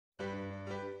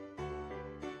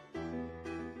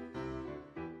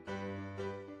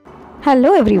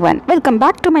Hello everyone, welcome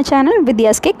back to my channel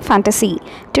Vidhyas Cake Fantasy.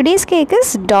 Today's cake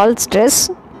is doll's dress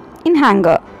in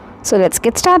hanger. So let's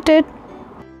get started.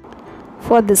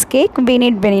 For this cake we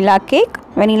need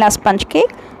vanilla sponge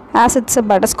cake. As it's a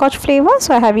butterscotch flavor,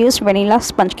 so I have used vanilla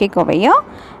sponge cake over here,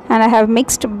 and I have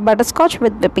mixed butterscotch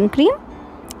with whipping cream,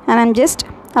 and I'm just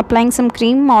applying some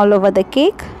cream all over the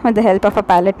cake with the help of a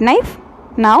palette knife.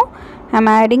 Now I'm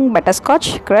adding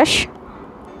butterscotch crush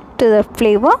to the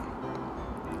flavor.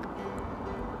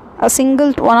 A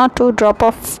single 1 or 2 drop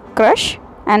of crush,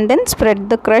 and then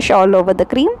spread the crush all over the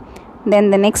cream.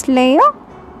 Then the next layer,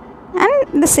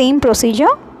 and the same procedure.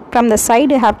 From the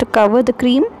side you have to cover the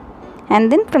cream,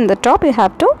 and then from the top you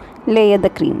have to layer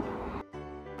the cream.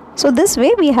 So this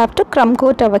way we have to crumb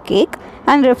coat our cake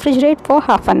and refrigerate for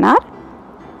half an hour.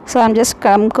 So I'm just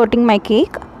crumb coating my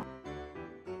cake.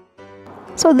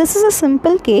 So this is a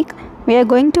simple cake. We are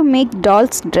going to make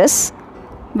doll's dress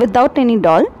without any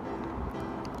doll.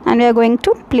 And we are going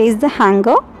to place the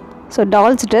hanger. So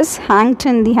doll's dress hanged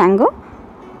in the hanger.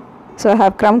 So I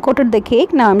have crumb coated the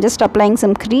cake. Now I'm just applying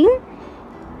some cream,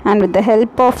 and with the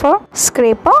help of a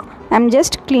scraper I'm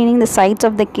just cleaning the sides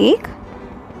of the cake.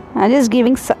 I'm just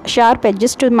giving sharp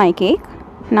edges to my cake.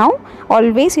 Now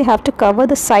always you have to cover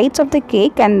the sides of the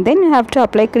cake, and then you have to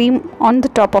apply cream on the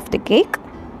top of the cake.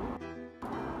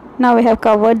 Now we have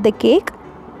covered the cake.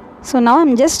 So now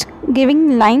I'm just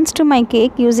giving lines to my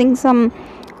cake using some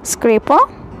scraper.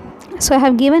 So I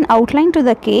have given outline to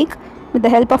the cake with the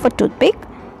help of a toothpick.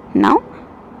 Now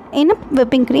in a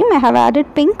whipping cream I have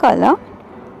added pink color,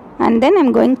 and then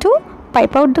I'm going to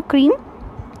pipe out the cream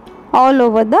all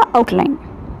over the outline.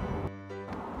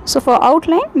 So for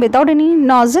outline without any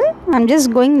nozzle, I'm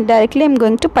just going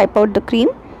to pipe out the cream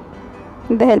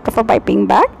with the help of a piping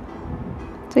bag.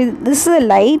 So this is a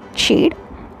light shade.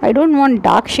 I don't want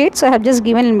dark shade, so I have just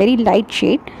given a very light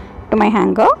shade to my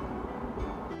hanger.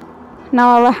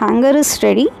 Now our hanger is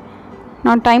ready.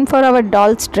 Now time for our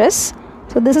doll's dress.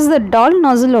 So this is the doll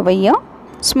nozzle over here,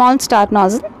 small star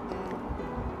nozzle.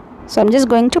 So I'm just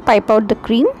going to pipe out the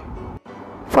cream.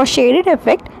 For shaded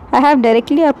effect, I have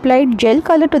directly applied gel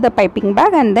color to the piping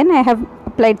bag, and then I have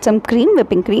applied some cream,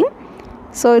 whipping cream.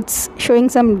 So it's showing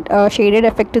some shaded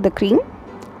effect to the cream.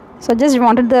 So just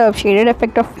wanted the shaded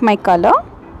effect of my color.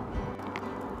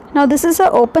 Now this is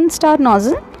an open star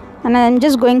nozzle, and I am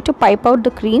just going to pipe out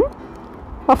the cream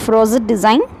of rosette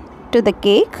design to the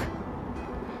cake.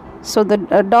 So the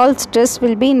doll's dress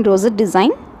will be in rosette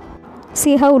design.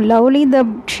 See how lovely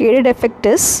the shaded effect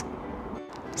is.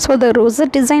 So the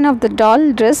rosette design of the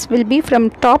doll dress will be from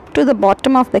top to the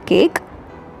bottom of the cake.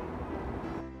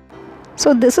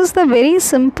 So this is the very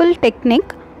simple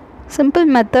technique, simple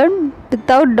method.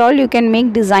 Without doll you can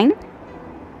make design.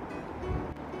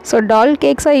 So doll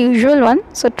cakes are usual one,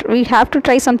 so we have to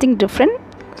try something different.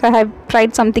 So I have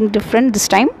tried something different this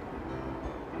time.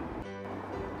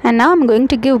 And now I'm going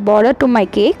to give border to my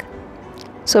cake.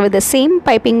 So with the same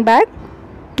piping bag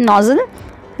nozzle,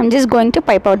 I'm just going to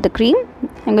pipe out the cream.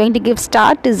 I'm going to give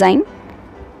star design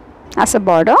as a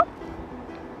border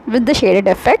with the shaded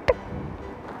effect.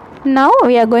 Now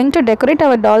we are going to decorate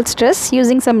our doll's dress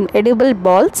using some edible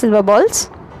balls, silver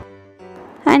balls.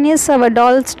 And yes, our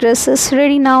doll's dress is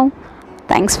ready now.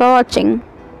 Thanks for watching.